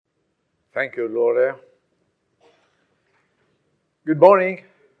Thank you, Laura. Good morning.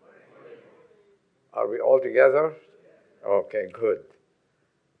 Are we all together? Okay, good.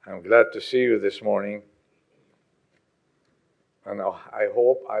 I'm glad to see you this morning. And I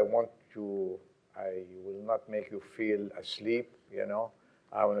will not make you feel asleep,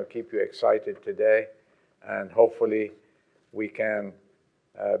 I want to keep you excited today. And hopefully we can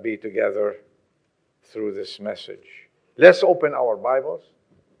be together through this message. Let's open our Bibles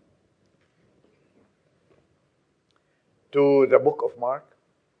to the book of Mark,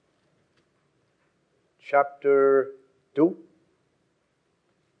 chapter 2.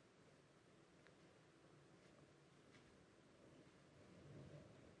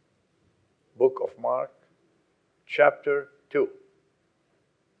 Book of Mark, chapter 2.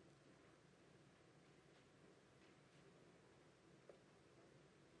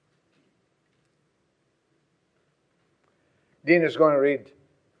 Dean is going to read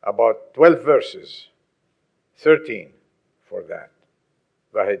about 12 verses, 13 for that.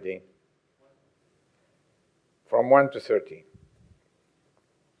 Go ahead, Dean. From 1 to 13.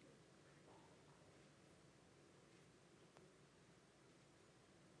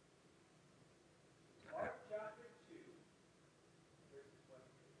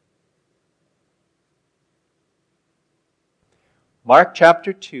 Mark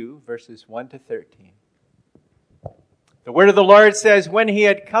chapter 2, verses 1 to 13. The word of the Lord says, when he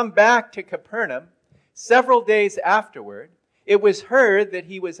had come back to Capernaum, several days afterward, it was heard that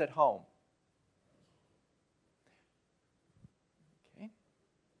he was at home. Okay.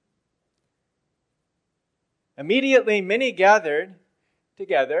 Immediately many gathered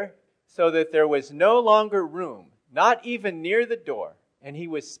together, so that there was no longer room, not even near the door, and he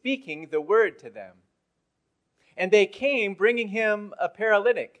was speaking the word to them. And they came, bringing him a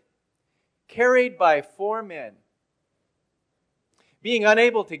paralytic, carried by 4 men. Being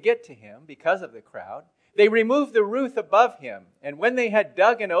unable to get to him because of the crowd, they removed the roof above him, and when they had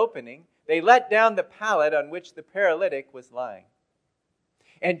dug an opening, they let down the pallet on which the paralytic was lying.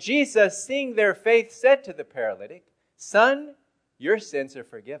 And Jesus, seeing their faith, said to the paralytic, "Son, your sins are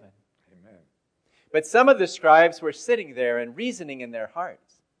forgiven." Amen. But some of the scribes were sitting there and reasoning in their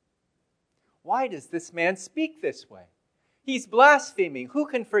hearts, "Why does this man speak this way? He's blaspheming. Who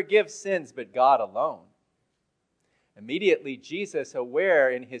can forgive sins but God alone?" Immediately Jesus, aware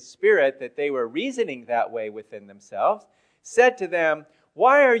in his spirit that they were reasoning that way within themselves, said to them,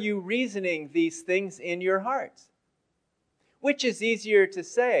 "Why are you reasoning these things in your hearts? Which is easier to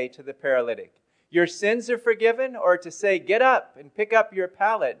say to the paralytic, 'Your sins are forgiven,' or to say, 'Get up and pick up your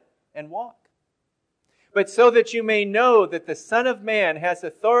pallet and walk'? But so that you may know that the Son of Man has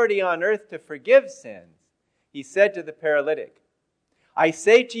authority on earth to forgive sins," he said to the paralytic, "I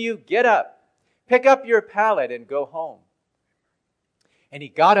say to you, get up, pick up your pallet and go home." And he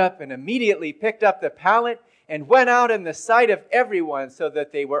got up and immediately picked up the pallet and went out in the sight of everyone, so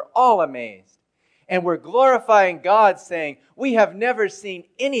that they were all amazed and were glorifying God, saying, "We have never seen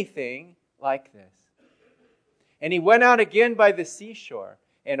anything like this." And he went out again by the seashore,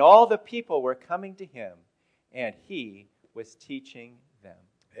 and all the people were coming to him, and he was teaching them.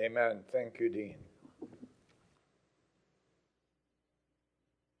 Amen. Thank you, Dean.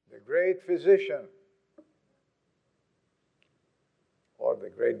 The great physician, or the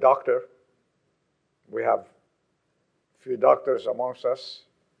great doctor. We have a few doctors amongst us,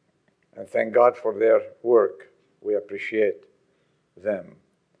 and thank God for their work. We appreciate them.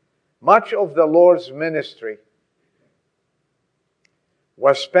 Much of the Lord's ministry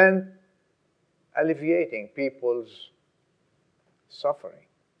was spent alleviating people's suffering.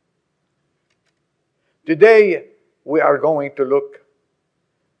 Today, we are going to look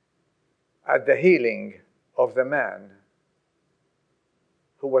at the healing of the man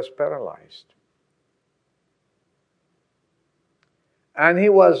who was paralyzed. And he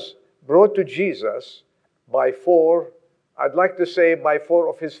was brought to Jesus by 4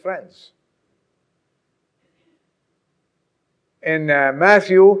 of his friends. In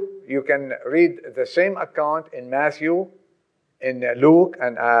Matthew, you can read the same account in Matthew, in Luke,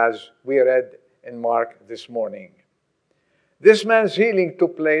 and as we read in Mark this morning. This man's healing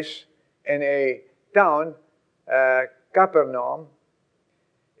took place in a town, Capernaum.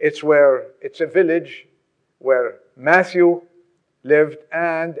 It's a village where Matthew lived,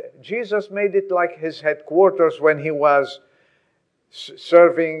 and Jesus made it like his headquarters when he was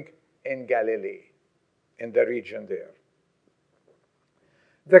serving in Galilee, in the region there.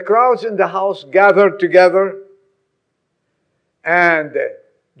 The crowds in the house gathered together, and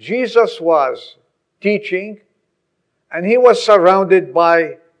Jesus was teaching, and he was surrounded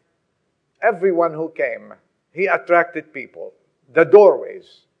by everyone who came. He attracted people, the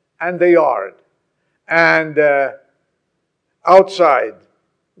doorways, and the yard and outside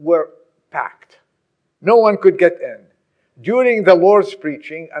were packed. No one could get in. During the Lord's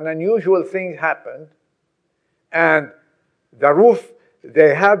preaching, an unusual thing happened, and the roofs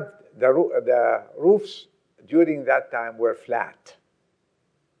during that time were flat.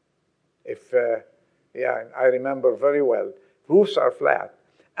 I remember very well. Roofs are flat.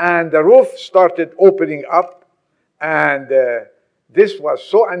 And the roof started opening up, and this was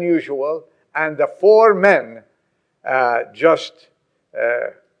so unusual, and the 4 men just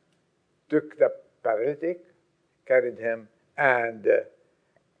took the paralytic, carried him, and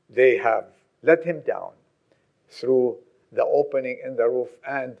they have let him down through the opening in the roof,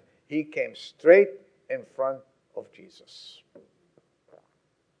 and he came straight in front of Jesus.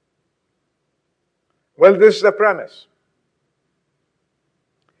 Well, this is the premise.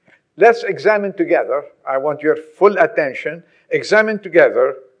 Let's examine together. I want your full attention. Examine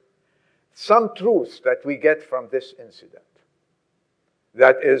together some truths that we get from this incident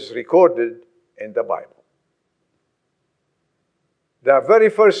that is recorded in the Bible. The very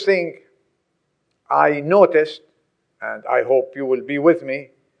first thing I noticed, and I hope you will be with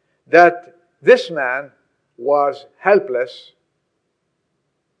me, that this man was helpless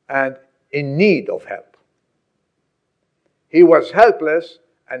and in need of help. He was helpless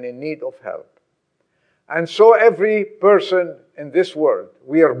and in need of help. And so every person in this world,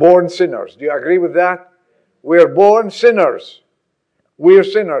 we are born sinners. Do you agree with that? We are born sinners. We are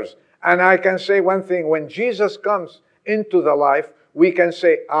sinners. And I can say one thing, when Jesus comes into the life, we can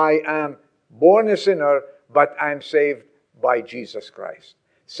say, I am born a sinner, but I'm saved by Jesus Christ.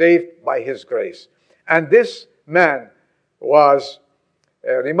 Saved by His grace. And this man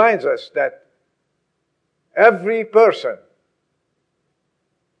reminds us that every person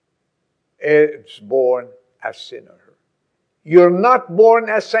is born a sinner. You're not born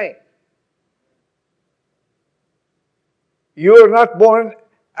a saint. You're not born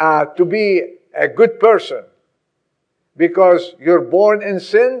to be a good person because you're born in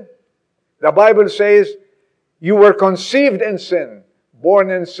sin. The Bible says you were conceived in sin, born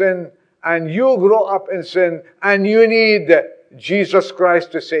in sin, and you grow up in sin, and you need Jesus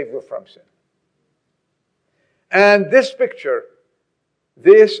Christ to save you from sin. And this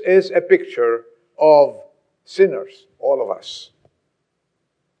is a picture of sinners, all of us.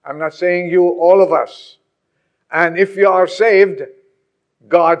 I'm not saying you, all of us. And if you are saved,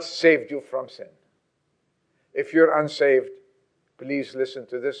 God saved you from sin. If you're unsaved, please listen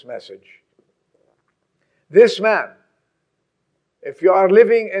to this message. This man, if you are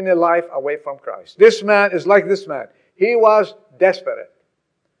living in a life away from Christ, this man is like this man. He was desperate.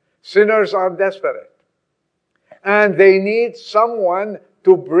 Sinners are desperate. And they need someone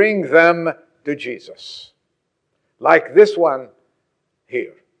to bring them to Jesus. Like this one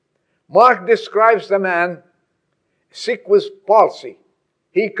here. Mark describes the man sick with palsy.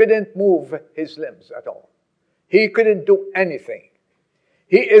 He couldn't move his limbs at all. He couldn't do anything.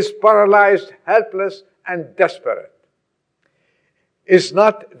 He is paralyzed, helpless, and desperate. Is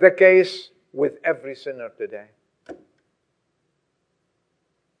not the case with every sinner today?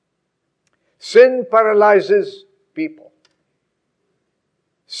 Sin paralyzes people.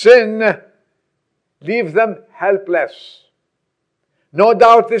 Sin leaves them helpless. No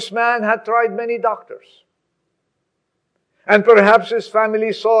doubt this man had tried many doctors. And perhaps his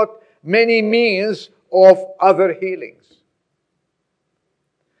family sought many means of other healings.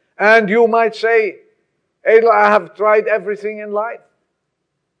 And you might say, Adel, I have tried everything in life.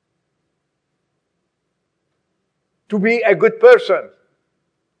 To be a good person.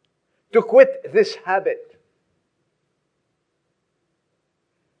 To quit this habit.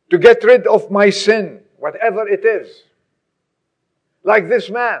 To get rid of my sin, whatever it is. Like this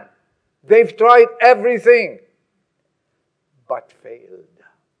man. They've tried everything, but failed.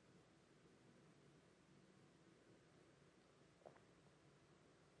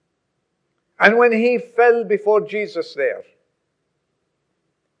 And when he fell before Jesus there,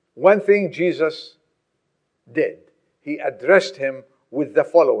 one thing Jesus did, he addressed him with the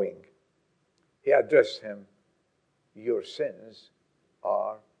following. He addressed him, your sins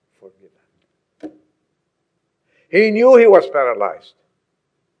are forgiven. He knew he was paralyzed.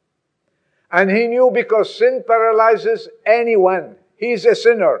 And he knew because sin paralyzes anyone. He's a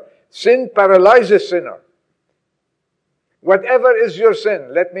sinner. Sin paralyzes sinner. Whatever is your sin,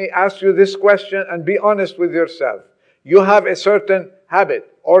 let me ask you this question and be honest with yourself. You have a certain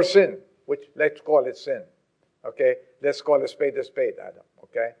habit or sin, which let's call it sin. Okay? Let's call a spade, Adam.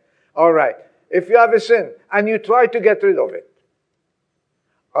 Okay? All right. If you have a sin and you try to get rid of it,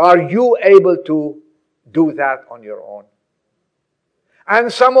 are you able to do that on your own?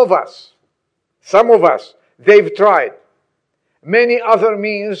 And some of us, they've tried many other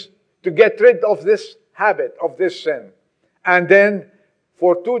means to get rid of this habit, of this sin. And then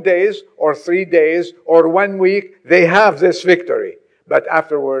for 2 days or 3 days or 1 week, they have this victory. But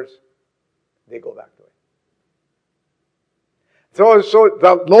afterwards, they go back to it. So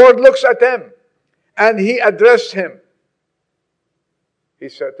the Lord looks at him and he addressed him. He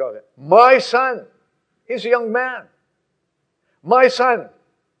said to him, my son, he's a young man. My son,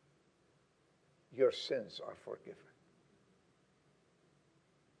 your sins are forgiven.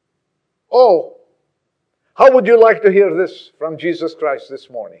 Oh, how would you like to hear this from Jesus Christ this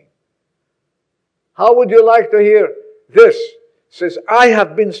morning? How would you like to hear this? It says, I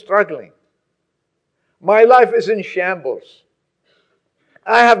have been struggling. My life is in shambles.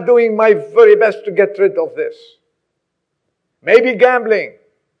 I have doing my very best to get rid of this. Maybe gambling,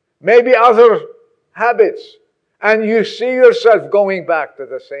 maybe other habits, and you see yourself going back to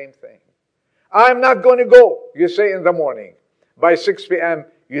the same thing. I'm not going to go, you say in the morning. By 6 p.m.,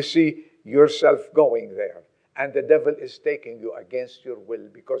 you see yourself going there. And the devil is taking you against your will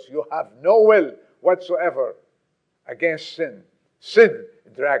because you have no will whatsoever against sin. Sin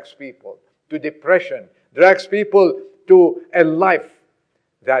drags people to depression, drags people to a life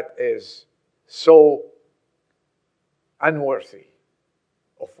that is so unworthy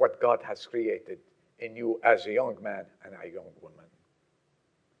of what God has created in you as a young man and a young woman.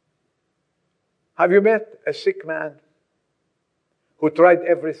 Have you met a sick man who tried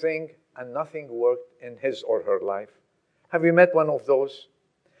everything and nothing worked in his or her life? Have you met one of those?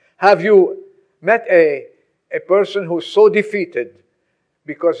 Have you met a person who's so defeated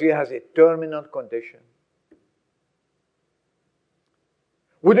because he has a terminal condition?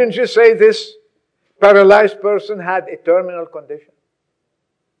 Wouldn't you say this paralyzed person had a terminal condition?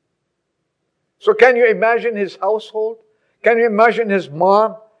 So can you imagine his household? Can you imagine his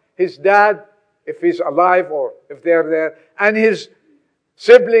mom, his dad, if he's alive or if they're there, and his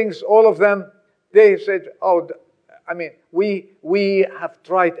siblings, all of them? They said, we have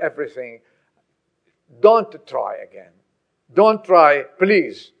tried everything. Don't try again. Don't try,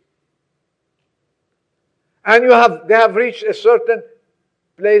 please. And they have reached a certain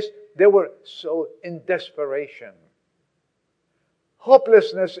place. They were so in desperation.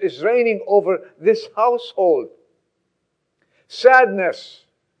 Hopelessness is reigning over this household. Sadness.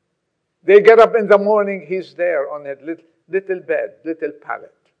 They get up in the morning, he's there on a little bed, little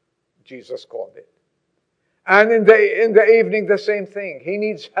pallet, Jesus called it. And in the evening, the same thing. He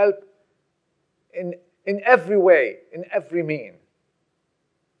needs help in every way, in every mean.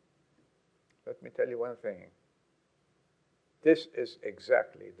 Let me tell you one thing. This is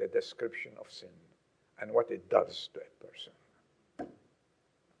exactly the description of sin and what it does to a person.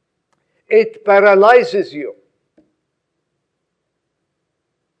 It paralyzes you.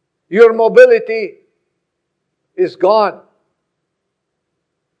 Your mobility is gone.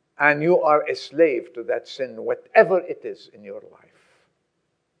 And you are a slave to that sin, whatever it is in your life.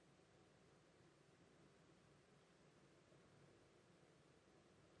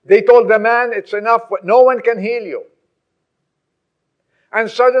 They told the man, it's enough, no one can heal you. And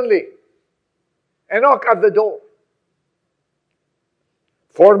suddenly, a knock at the door.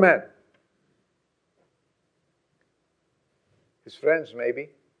 4 men. His friends, maybe.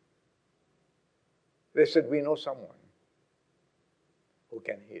 They said, we know someone who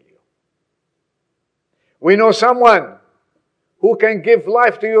can heal you. We know someone who can give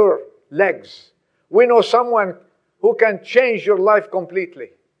life to your legs. We know someone who can change your life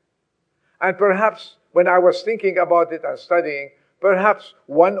completely. And perhaps, when I was thinking about it and studying, perhaps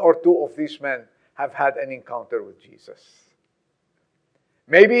 1 or 2 of these men have had an encounter with Jesus.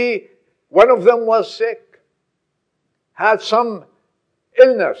 Maybe one of them was sick, had some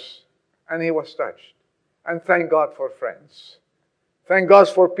illness, and he was touched. And thank God for friends. Thank God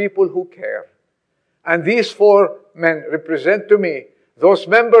for people who care. And these 4 men represent to me those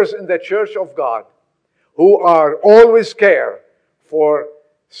members in the church of God who are always care for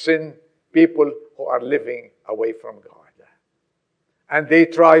sin people who are living away from God. And they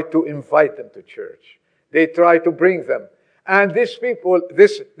try to invite them to church. They try to bring them. And these people,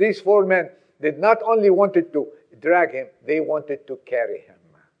 these 4 men, did not only wanted to drag him, they wanted to carry him.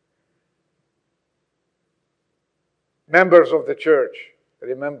 Members of the church,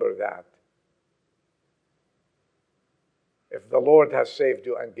 remember that. If the Lord has saved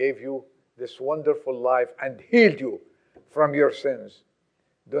you and gave you this wonderful life and healed you from your sins,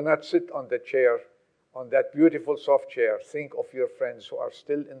 do not sit on the chair, on that beautiful soft chair. Think of your friends who are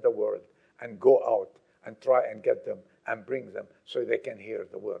still in the world and go out and try and get them and bring them so they can hear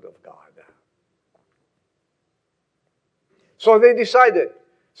the word of God. So they decided,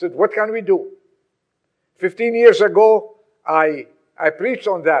 said, what can we do? 15 years ago, I preached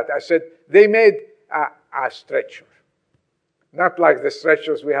on that. I said, they made a stretcher. Not like the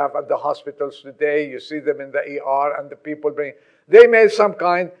stretchers we have at the hospitals today. You see them in the ER and the people bring. They made some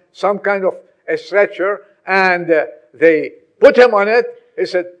kind of a stretcher, and they put him on it. He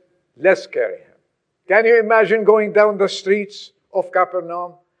said, let's carry him. Can you imagine going down the streets of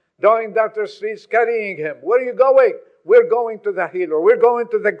Capernaum? Going down the streets, carrying him. Where are you going? We're going to the healer. We're going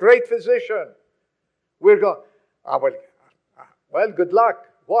to the great physician. We're going. Well, good luck.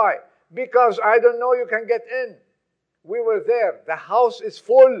 Why? Because I don't know you can get in. We were there. The house is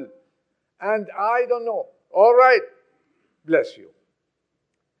full. And I don't know. All right. Bless you.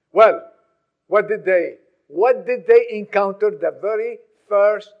 Well, what did they encounter the very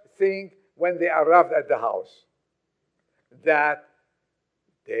first thing when they arrived at the house? That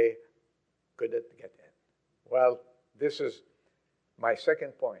they couldn't get in. Well, this is my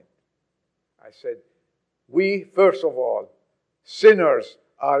second point. I said, we, first of all, sinners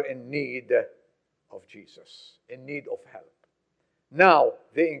are in need of Jesus, in need of help. Now,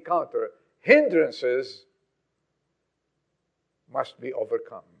 they encounter hindrances must be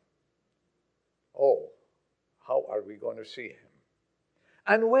overcome. Oh, how are we going to see him?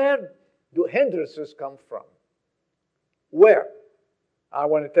 And where do hindrances come from? Where? I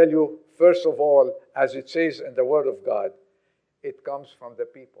want to tell you, first of all, as it says in the Word of God, it comes from the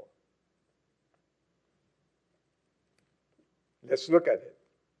people. Let's look at it.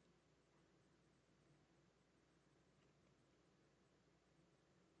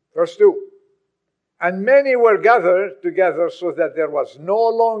 Verse 2. And many were gathered together so that there was no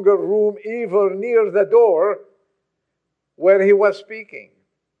longer room even near the door where he was speaking.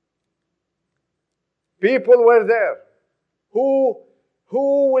 People were there.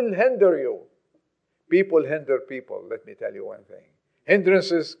 Who will hinder you? People hinder people. Let me tell you one thing.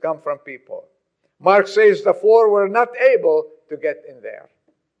 Hindrances come from people. Mark says the four were not able to get in there.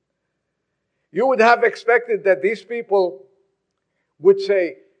 You would have expected that these people would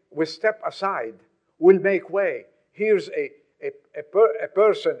say, we'll step aside, we'll make way. Here's a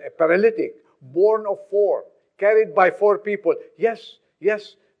person, a paralytic, born of four, carried by four people. Yes,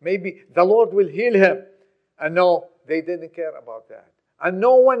 maybe the Lord will heal him. And no, they didn't care about that. And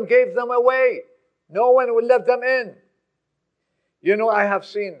no one gave them away. No one will let them in. You know, I have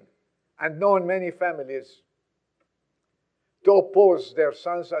seen and known many families to oppose their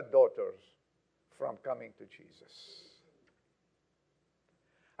sons and daughters from coming to Jesus.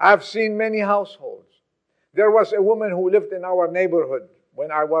 I've seen many households. There was a woman who lived in our neighborhood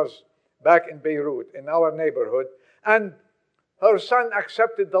when I was back in Beirut, in our neighborhood, and her son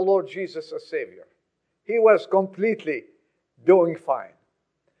accepted the Lord Jesus as Savior. He was completely doing fine.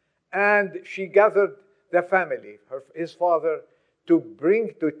 And she gathered the family, his father,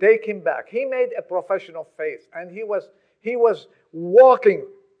 to take him back. He made a profession of faith, and he was walking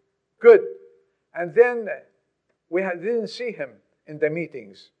good. And then we didn't see him in the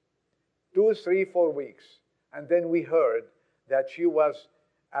meetings 2, 3, 4 weeks. And then we heard that she was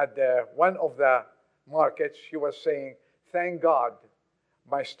at one of the markets. She was saying, thank God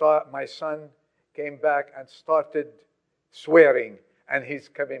my son came back and started swearing, and he's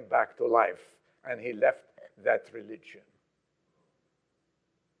coming back to life. And he left that religion.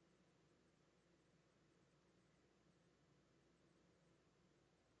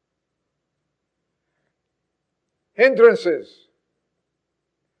 Hindrances.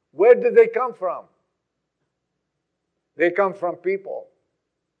 Where did they come from? They come from people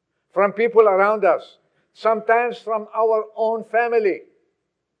around us, sometimes from our own family.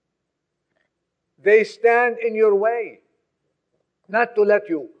 They stand in your way, not to let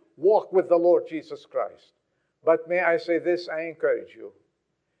you walk with the Lord Jesus Christ. But may I say this, I encourage you.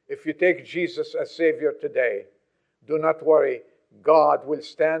 If you take Jesus as Savior today, do not worry. God will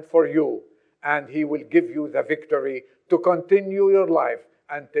stand for you, and He will give you the victory to continue your life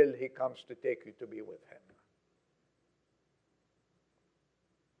until He comes to take you to be with Him.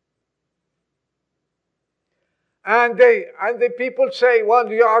 And the people say,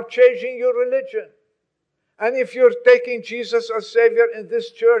 well, you are changing your religion. And if you're taking Jesus as Savior in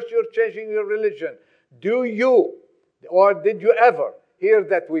this church, you're changing your religion. Do you, or did you ever hear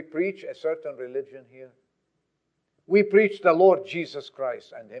that we preach a certain religion here? We preach the Lord Jesus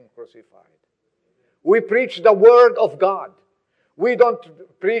Christ and Him crucified. We preach the Word of God. We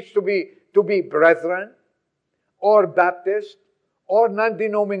don't preach to be brethren, or Baptist, or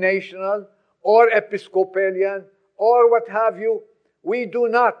non-denominational, or Episcopalian, or what have you. We do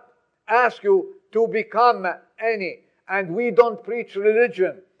not ask you to become any. And we don't preach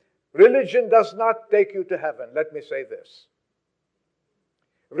religion. Religion does not take you to heaven. Let me say this.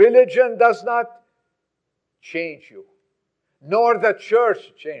 Religion does not change you, nor the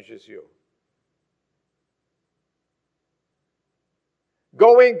church changes you.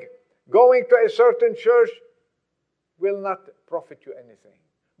 Going to a certain church will not profit you anything.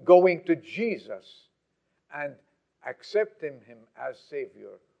 Going to Jesus and accepting Him as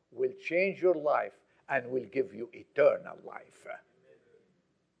Savior will change your life and will give you eternal life.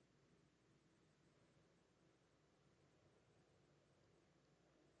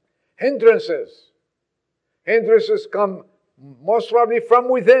 Hindrances come most probably from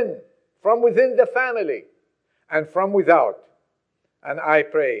within the family and from without. And I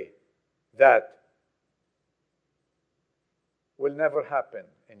pray that will never happen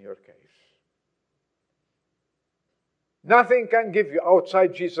in your case. Nothing can give you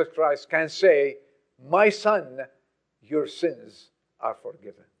outside Jesus Christ can say, my son, your sins are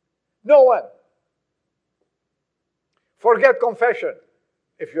forgiven. No one. Forget confession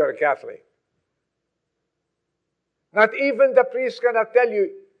if you're a Catholic. Not even the priest cannot tell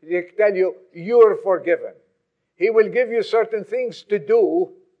you you're forgiven. He will give you certain things to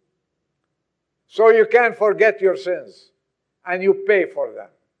do so you can't forget your sins. And you pay for them.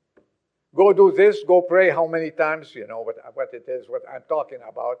 Go do this, go pray how many times, you know what it is, what I'm talking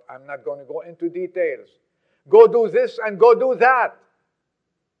about. I'm not going to go into details. Go do this and go do that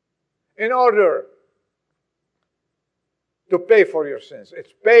in order to pay for your sins.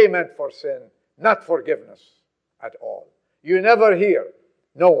 It's payment for sin, not forgiveness at all. You never hear,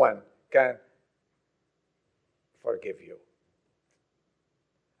 no one can forgive you.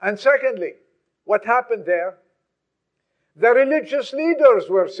 And secondly, what happened there? The religious leaders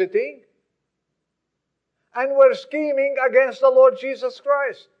were sitting and were scheming against the Lord Jesus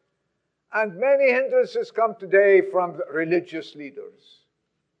Christ. And many hindrances come today from the religious leaders.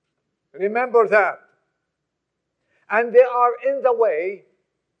 Remember that. And they are in the way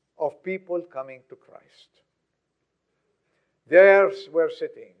of people coming to Christ. There were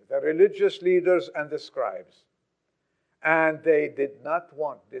sitting the religious leaders and the scribes. And they did not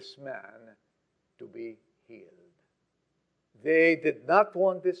want this man to be healed. They did not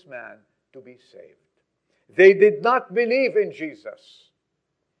want this man to be saved. They did not believe in Jesus.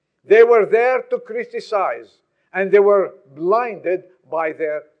 They were there to criticize, and they were blinded by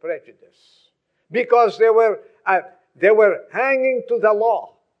their prejudice. Because they were hanging to the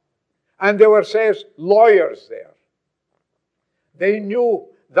law. And there were, says, lawyers there. They knew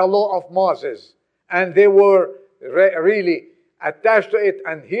the law of Moses, and they were really attached to it.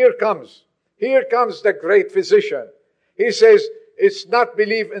 And here comes the great physician. He says, it's not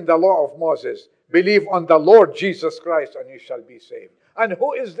believe in the law of Moses. Believe on the Lord Jesus Christ and you shall be saved. And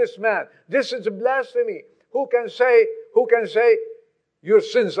who is this man? This is blasphemy. Who can say your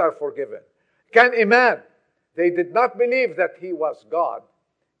sins are forgiven? Can a man? They did not believe that he was God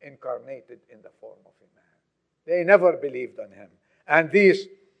incarnated in the form of a man. They never believed on him. And they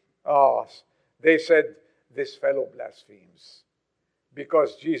said, this fellow blasphemes.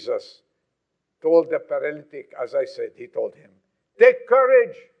 Because Jesus told the paralytic, as I said, he told him, take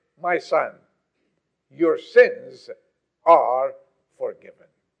courage, my son. Your sins are forgiven.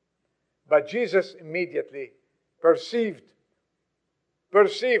 But Jesus immediately perceived,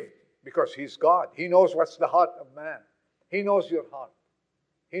 because He's God. He knows what's the heart of man. He knows your heart.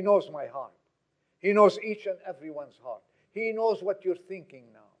 He knows my heart. He knows each and everyone's heart. He knows what you're thinking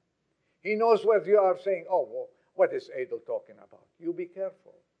now. He knows what you are saying. Oh, well, what is Adel talking about? You be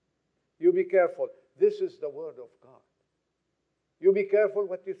careful. You be careful. This is the Word of God. You be careful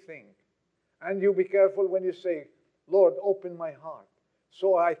what you think. And you be careful when you say, Lord, open my heart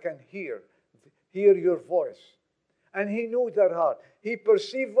so I can hear your voice. And he knew their heart. He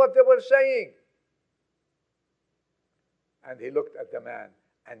perceived what they were saying. And he looked at the man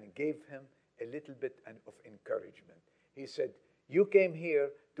and gave him a little bit of encouragement. He said, you came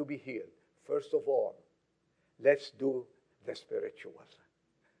here to be healed. First of all, let's do the spiritual.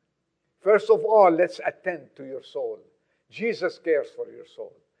 First of all, let's attend to your soul. Jesus cares for your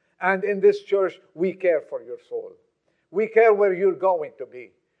soul. And in this church, we care for your soul. We care where you're going to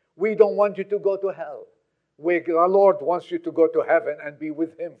be. We don't want you to go to hell. The Lord wants you to go to heaven and be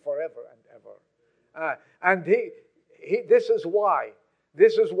with Him forever and ever. This is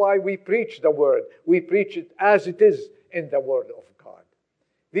why we preach the Word. We preach it as it is in the Word of God.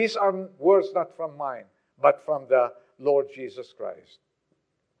 These are words not from mine, but from the Lord Jesus Christ.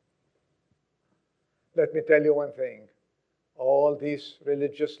 Let me tell you one thing. All these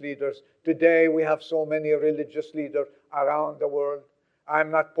religious leaders, today we have so many religious leaders around the world. I'm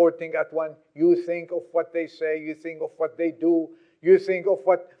not pointing at one. You think of what they say. You think of what they do. You think of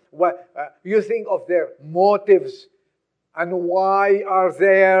you think of their motives And why are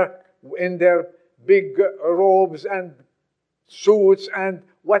they in their big robes and suits and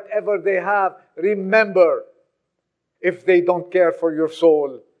whatever they have? Remember, if they don't care for your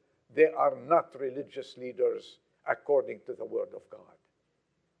soul, they are not religious leaders according to the Word of God.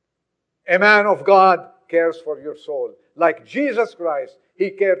 A man of God cares for your soul. Like Jesus Christ,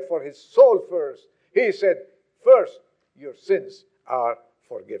 He cared for His soul first. He said, first, your sins are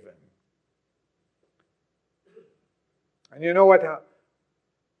forgiven. And you know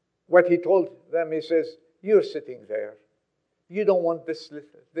what He told them? He says, you're sitting there. You don't want this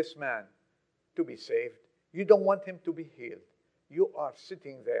man to be saved. You don't want him to be healed. You are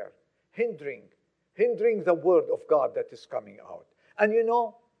sitting there, hindering the Word of God that is coming out. And you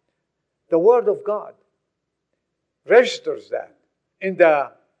know, the Word of God registers that in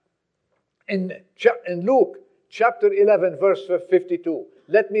Luke chapter 11, verse 52.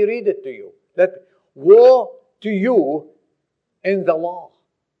 Let me read it to you. Woe to you in the law.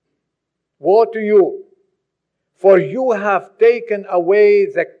 Woe to you, for you have taken away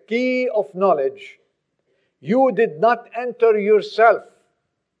the key of knowledge. You did not enter yourself,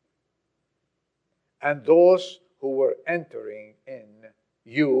 and those who were entering in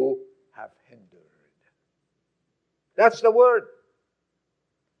you have hindered. That's the Word.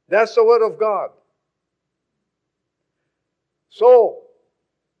 That's the Word of God. So,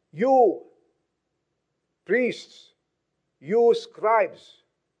 you priests, you scribes,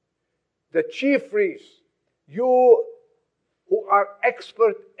 the chief priests, you who are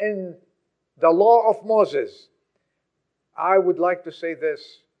expert in the law of Moses, I would like to say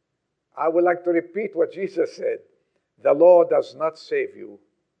this. I would like to repeat what Jesus said. The law does not save you,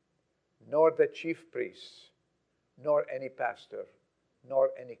 nor the chief priests, nor any pastor, nor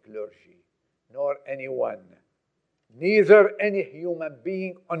any clergy, nor anyone. Neither any human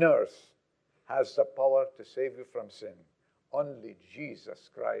being on earth has the power to save you from sin. Only Jesus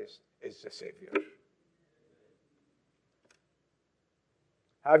Christ is the Savior.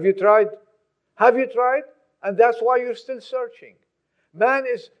 Have you tried? Have you tried? And that's why you're still searching. Man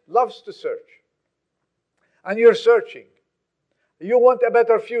loves to search. And you're searching. You want a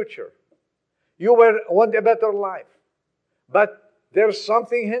better future. You want a better life. But there's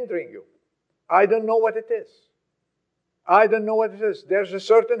something hindering you. I don't know what it is. I don't know what it is. There's a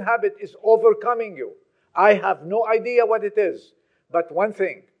certain habit is overcoming you. I have no idea what it is. But one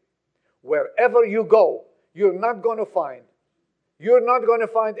thing, wherever you go, you're not going to find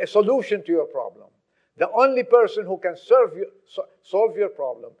a solution to your problem. The only person who can solve your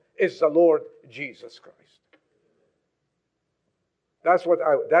problem is the Lord Jesus Christ.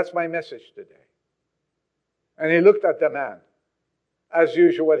 That's my message today. And he looked at the man. As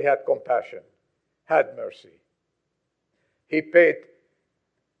usual, he had compassion, had mercy. He paid,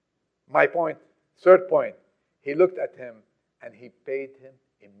 my point, third point, he looked at him and he paid him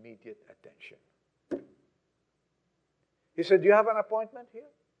immediate attention. He said, do you have an appointment here?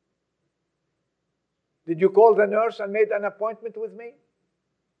 Did you call the nurse and made an appointment with me?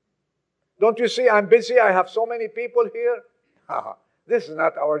 Don't you see I'm busy? I have so many people here. This is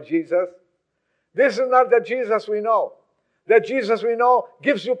not our Jesus. This is not the Jesus we know. The Jesus we know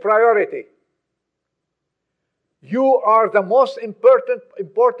gives you priority. You are the most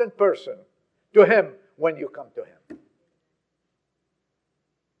important person to Him when you come to Him.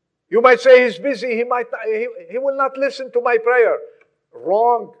 You might say He's busy. He will not listen to my prayer.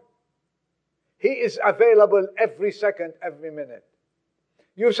 Wrong. He is available every second, every minute.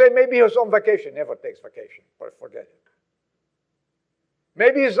 You say maybe He's on vacation. Never takes vacation. Forget it.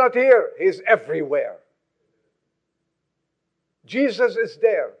 Maybe He's not here. He's everywhere. Jesus is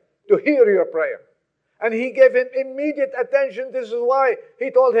there to hear your prayer. And He gave him immediate attention. This is why He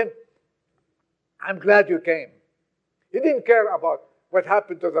told him, I'm glad you came. He didn't care about what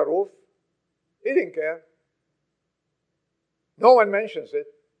happened to the roof. He didn't care. No one mentions it.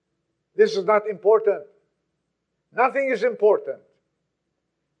 This is not important. Nothing is important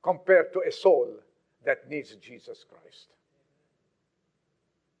compared to a soul that needs Jesus Christ.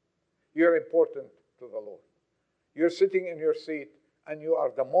 You're important to the Lord. You're sitting in your seat and you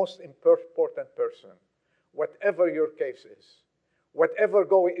are the most important person. Whatever your case is, whatever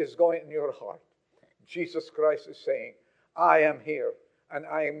is going in your heart, Jesus Christ is saying, I am here and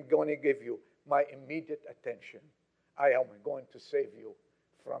I am going to give you my immediate attention. I am going to save you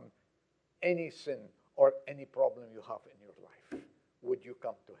from any sin or any problem you have in your life. Would you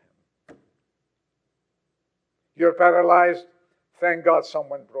come to Him? You're paralyzed. Thank God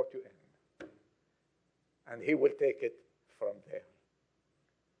someone brought you in. And He will take it from there.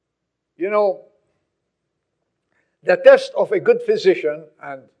 You know, the test of a good physician,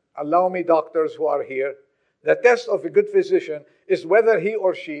 and allow me doctors who are here, The test of a good physician is whether he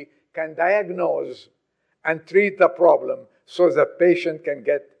or she can diagnose and treat the problem so the patient can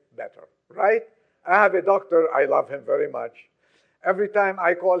get better, right? I have a doctor, I love him very much. Every time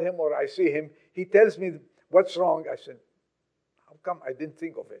I call him or I see him, he tells me what's wrong. I said, how come I didn't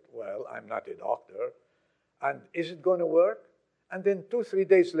think of it? Well, I'm not a doctor. And is it going to work? And then 2-3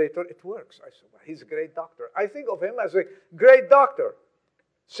 days later, it works. I said, well, he's a great doctor. I think of him as a great doctor.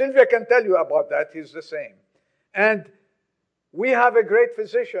 Sylvia can tell you about that. He's the same. And we have a great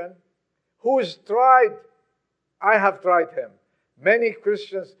physician who's tried. I have tried him. Many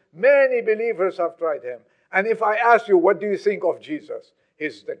Christians, many believers have tried him. And if I ask you, what do you think of Jesus?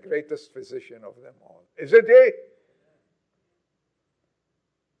 He's the greatest physician of them all. Isn't he?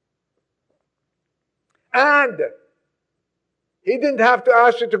 And he didn't have to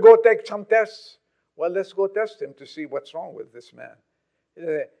ask you to go take some tests. Well, let's go test him to see what's wrong with this man.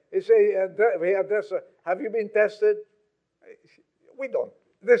 He said, have you been tested? We don't.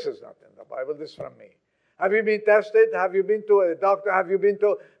 This is not in the Bible. This is from me. Have you been tested? Have you been to a doctor? Have you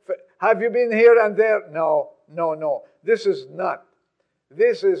been here and there? No. This is not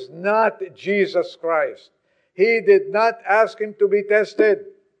Jesus Christ. He did not ask him to be tested.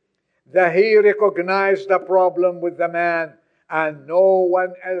 That he recognized the problem with the man, and no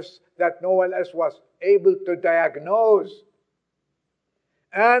one else was able to diagnose.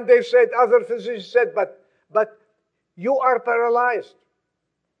 And they said, other physicians said, but you are paralyzed.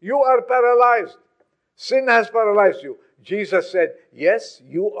 You are paralyzed. Sin has paralyzed you. Jesus said, yes,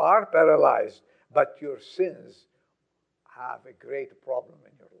 you are paralyzed, but your sins have a great problem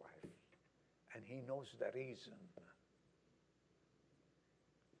in your life. And he knows the reason.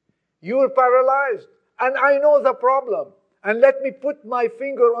 You are paralyzed, and I know the problem. And let me put my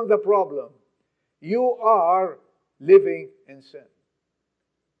finger on the problem. You are living in sin.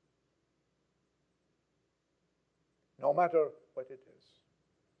 No matter what it is.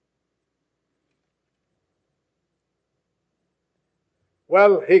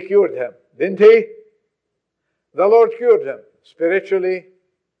 Well, he cured him, didn't he? The Lord cured him spiritually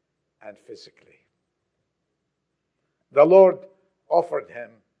and physically. The Lord offered him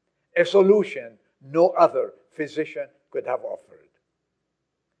a solution no other physician could have offered.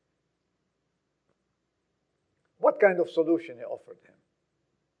 What kind of solution he offered him?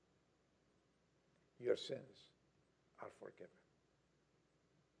 Your sins are forgiven.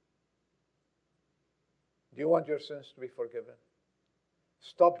 Do you want your sins to be forgiven?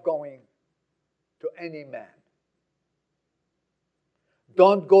 Stop going to any man.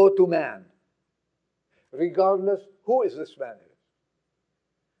 Don't go to man, regardless who is this man is.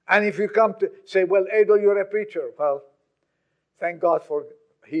 And if you come to say, well, Adel, you're a preacher. Well, thank God for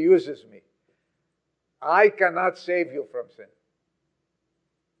he uses me. I cannot save you from sin.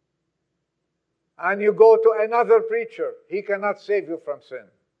 And you go to another preacher. He cannot save you from sin.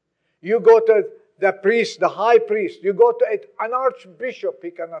 You go to the priest, the high priest. You go to an archbishop.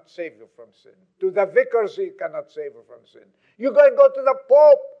 He cannot save you from sin. To the vicars, he cannot save you from sin. You go to the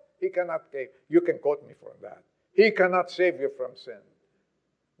Pope. He cannot save. You can quote me for that. He cannot save you from sin.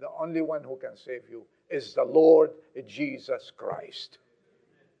 The only one who can save you is the Lord Jesus Christ.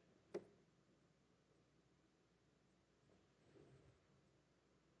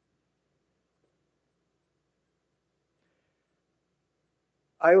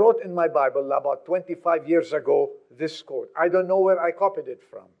 I wrote in my Bible about 25 years ago this quote. I don't know where I copied it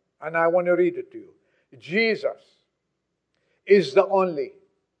from, and I want to read it to you. Jesus is the only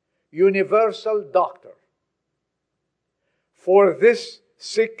universal doctor for this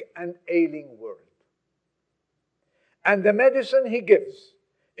sick and ailing world. And the medicine he gives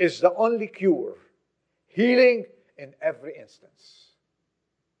is the only cure, healing in every instance.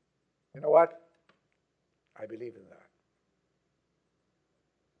 You know what? I believe in that.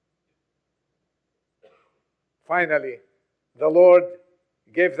 Finally, the Lord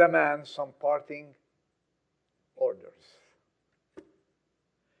gave the man some parting orders.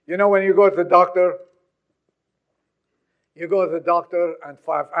 You know, when you go to the doctor, and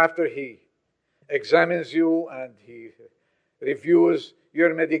after he examines you and he reviews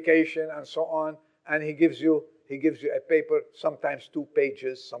your medication and so on, and he gives you a paper, sometimes 2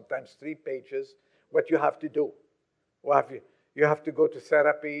 pages, sometimes 3 pages, what you have to do. You have to go to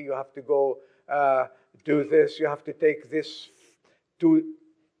therapy, you have to go do this, you have to take this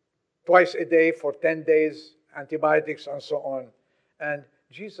twice a day for 10 days, antibiotics and so on. And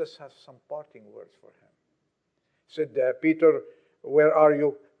Jesus has some parting words for him. He said, Peter, where are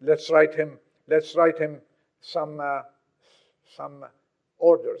you? Let's write him some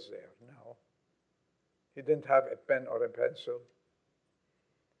orders there. No. He didn't have a pen or a pencil.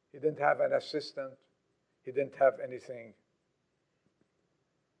 He didn't have an assistant. He didn't have anything.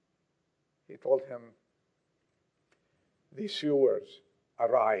 He told him these few words,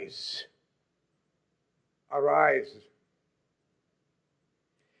 arise. Arise.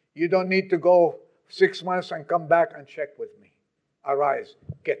 You don't need to go 6 months and come back and check with me. Arise.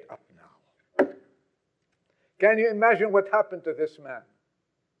 Get up now. Can you imagine what happened to this man?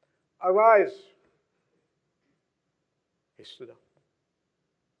 Arise. He stood up.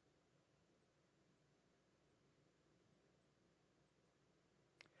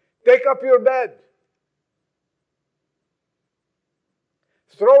 Take up your bed.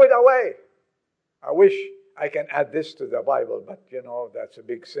 Throw it away. I wish I can add this to the Bible, but that's a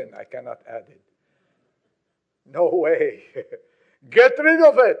big sin. I cannot add it. No way. Get rid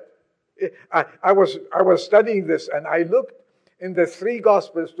of it. I was studying this, and I looked in the 3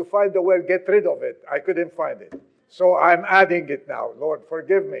 Gospels to find the word get rid of it. I couldn't find it. So I'm adding it now. Lord,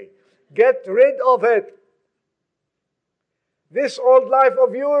 forgive me. Get rid of it. This old life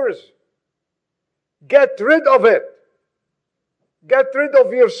of yours. Get rid of it. Get rid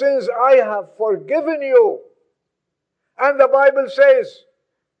of your sins. I have forgiven you. And the Bible says,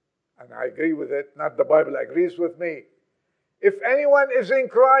 and I agree with it, not the Bible agrees with me. If anyone is in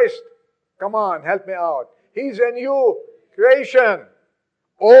Christ, come on, help me out. He's a new creation.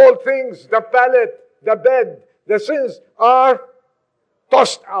 All things, the pallet, the bed, the sins are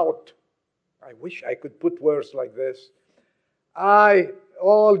tossed out. I wish I could put words like this.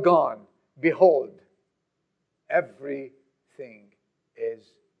 All gone. Behold, everything is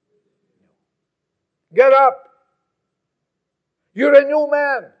new. Get up. You're a new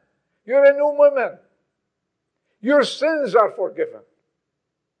man. You're a new woman. Your sins are forgiven.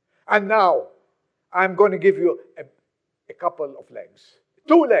 And now, I'm going to give you a couple of legs.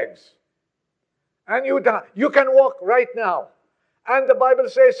 2 legs. And you can walk right now. And the Bible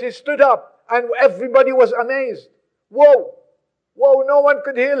says he stood up and everybody was amazed. Whoa! Whoa, no one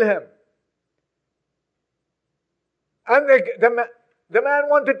could heal him. And the man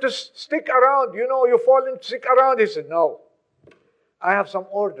wanted to stick around. You fall and stick around. He said, no. I have some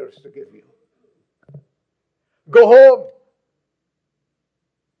orders to give you. Go home.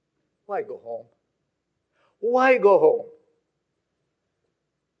 Why go home? Why go home?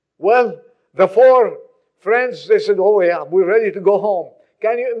 Well, the 4 friends, they said, oh yeah, we're ready to go home.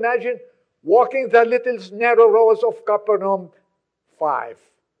 Can you imagine walking the little narrow roads of Capernaum? 5.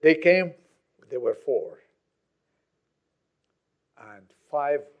 They came, they were 4. And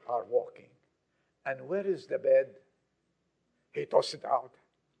 5 are walking. And where is the bed? He tossed it out.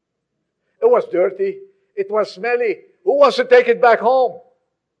 It was dirty. It was smelly. Who wants to take it back home?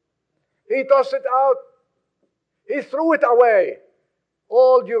 He tossed it out. He threw it away.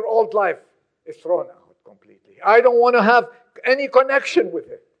 All your old life is thrown out completely. I don't want to have any connection with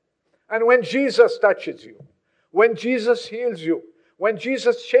it. And when Jesus touches you, when Jesus heals you, when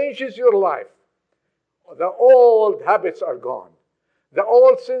Jesus changes your life, the old habits are gone. The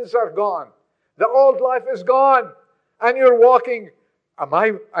old sins are gone. The old life is gone. And you're walking. Am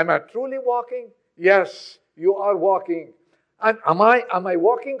I truly walking? Yes, you are walking. And am I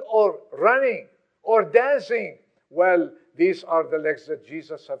walking or running or dancing? Well, these are the legs that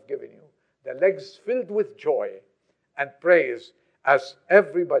Jesus has given you. The legs filled with joy and praise as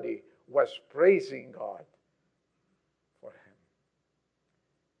everybody was praising God for him.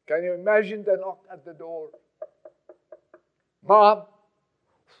 Can you imagine the knock at the door? Mom,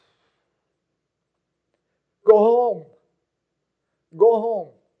 go home. Go home.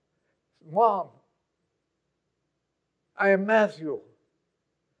 Mom, I am Matthew.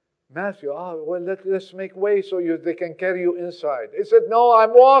 Matthew, well, let's make way so they can carry you inside. He said, no,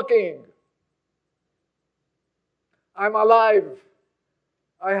 I'm walking. I'm alive.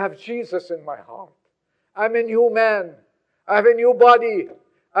 I have Jesus in my heart. I'm a new man. I have a new body.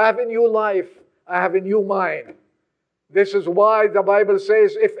 I have a new life. I have a new mind. This is why the Bible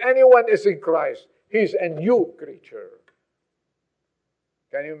says, if anyone is in Christ, he's a new creature.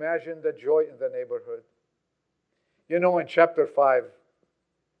 Can you imagine the joy in the neighborhood? In chapter 5,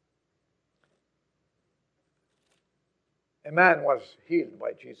 a man was healed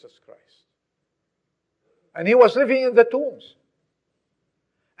by Jesus Christ. And he was living in the tombs.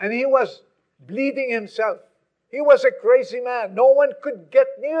 And he was bleeding himself. He was a crazy man. No one could get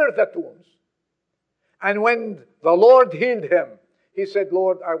near the tombs. And when the Lord healed him, he said,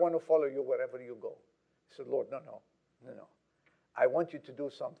 Lord, I want to follow you wherever you go. He said, Lord, no. I want you to do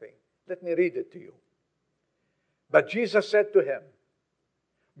something. Let me read it to you. But Jesus said to him,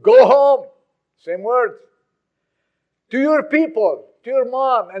 go home. Same words. To your people, to your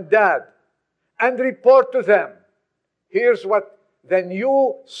mom and dad, and report to them. Here's what the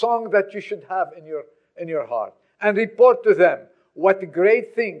new song that you should have in your in your heart and report to them what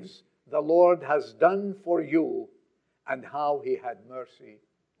great things the Lord has done for you and how He had mercy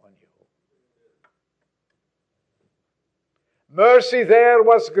on you. Mercy there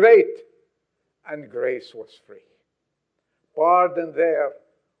was great, and grace was free. Pardon there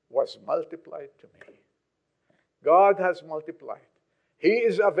was multiplied to me. God has multiplied. He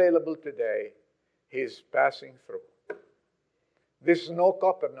is available today. He is passing through. This is no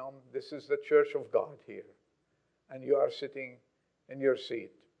Capernaum. This is the church of God here. And you are sitting in your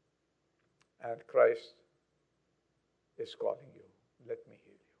seat. And Christ is calling you. Let me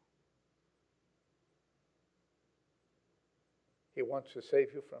heal you. He wants to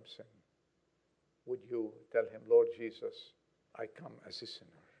save you from sin. Would you tell Him, Lord Jesus, I come as a sinner.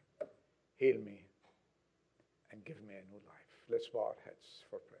 Heal me and give me a new life. Let's bow our heads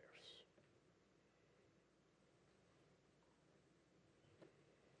for prayers.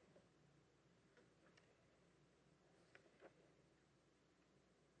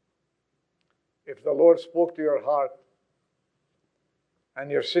 If the Lord spoke to your heart and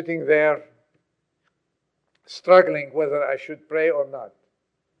you're sitting there struggling whether I should pray or not,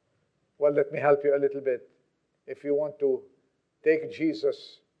 well, let me help you a little bit. If you want to take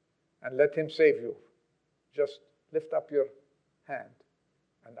Jesus and let Him save you, just lift up your hand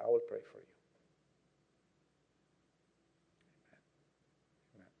and I will pray for you.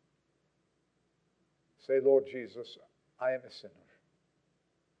 Amen. Say, Lord Jesus, I am a sinner.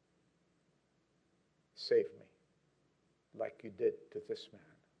 Save me like you did to this man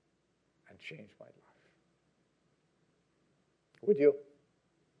and change my life. Would you?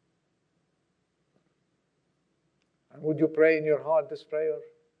 And would you pray in your heart this prayer?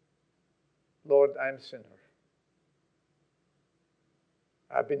 Lord, I'm a sinner.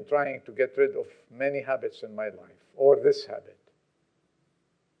 I've been trying to get rid of many habits in my life, or this habit.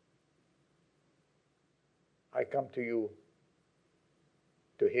 I come to you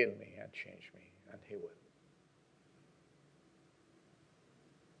to heal me and change me, and He will.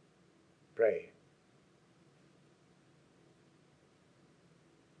 Pray.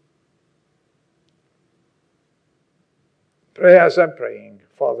 Pray as I'm praying.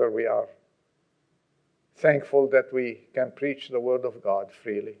 Father, we are thankful that we can preach the Word of God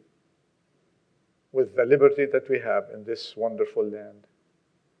freely with the liberty that we have in this wonderful land.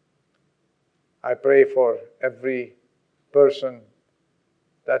 I pray for every person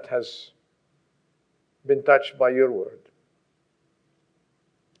that has been touched by your Word.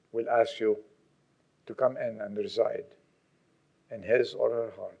 We'll ask you to come in and reside in his or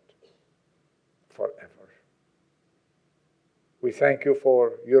her heart forever. We thank you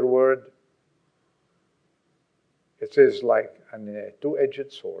for your Word. It is like a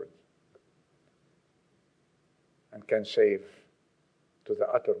two-edged sword and can save to the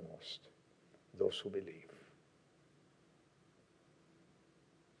uttermost those who believe.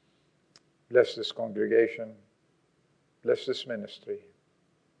 Bless this congregation. Bless this ministry.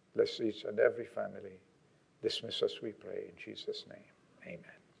 Bless each and every family. Dismiss us, we pray, in Jesus' name.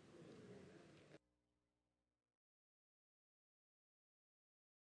 Amen.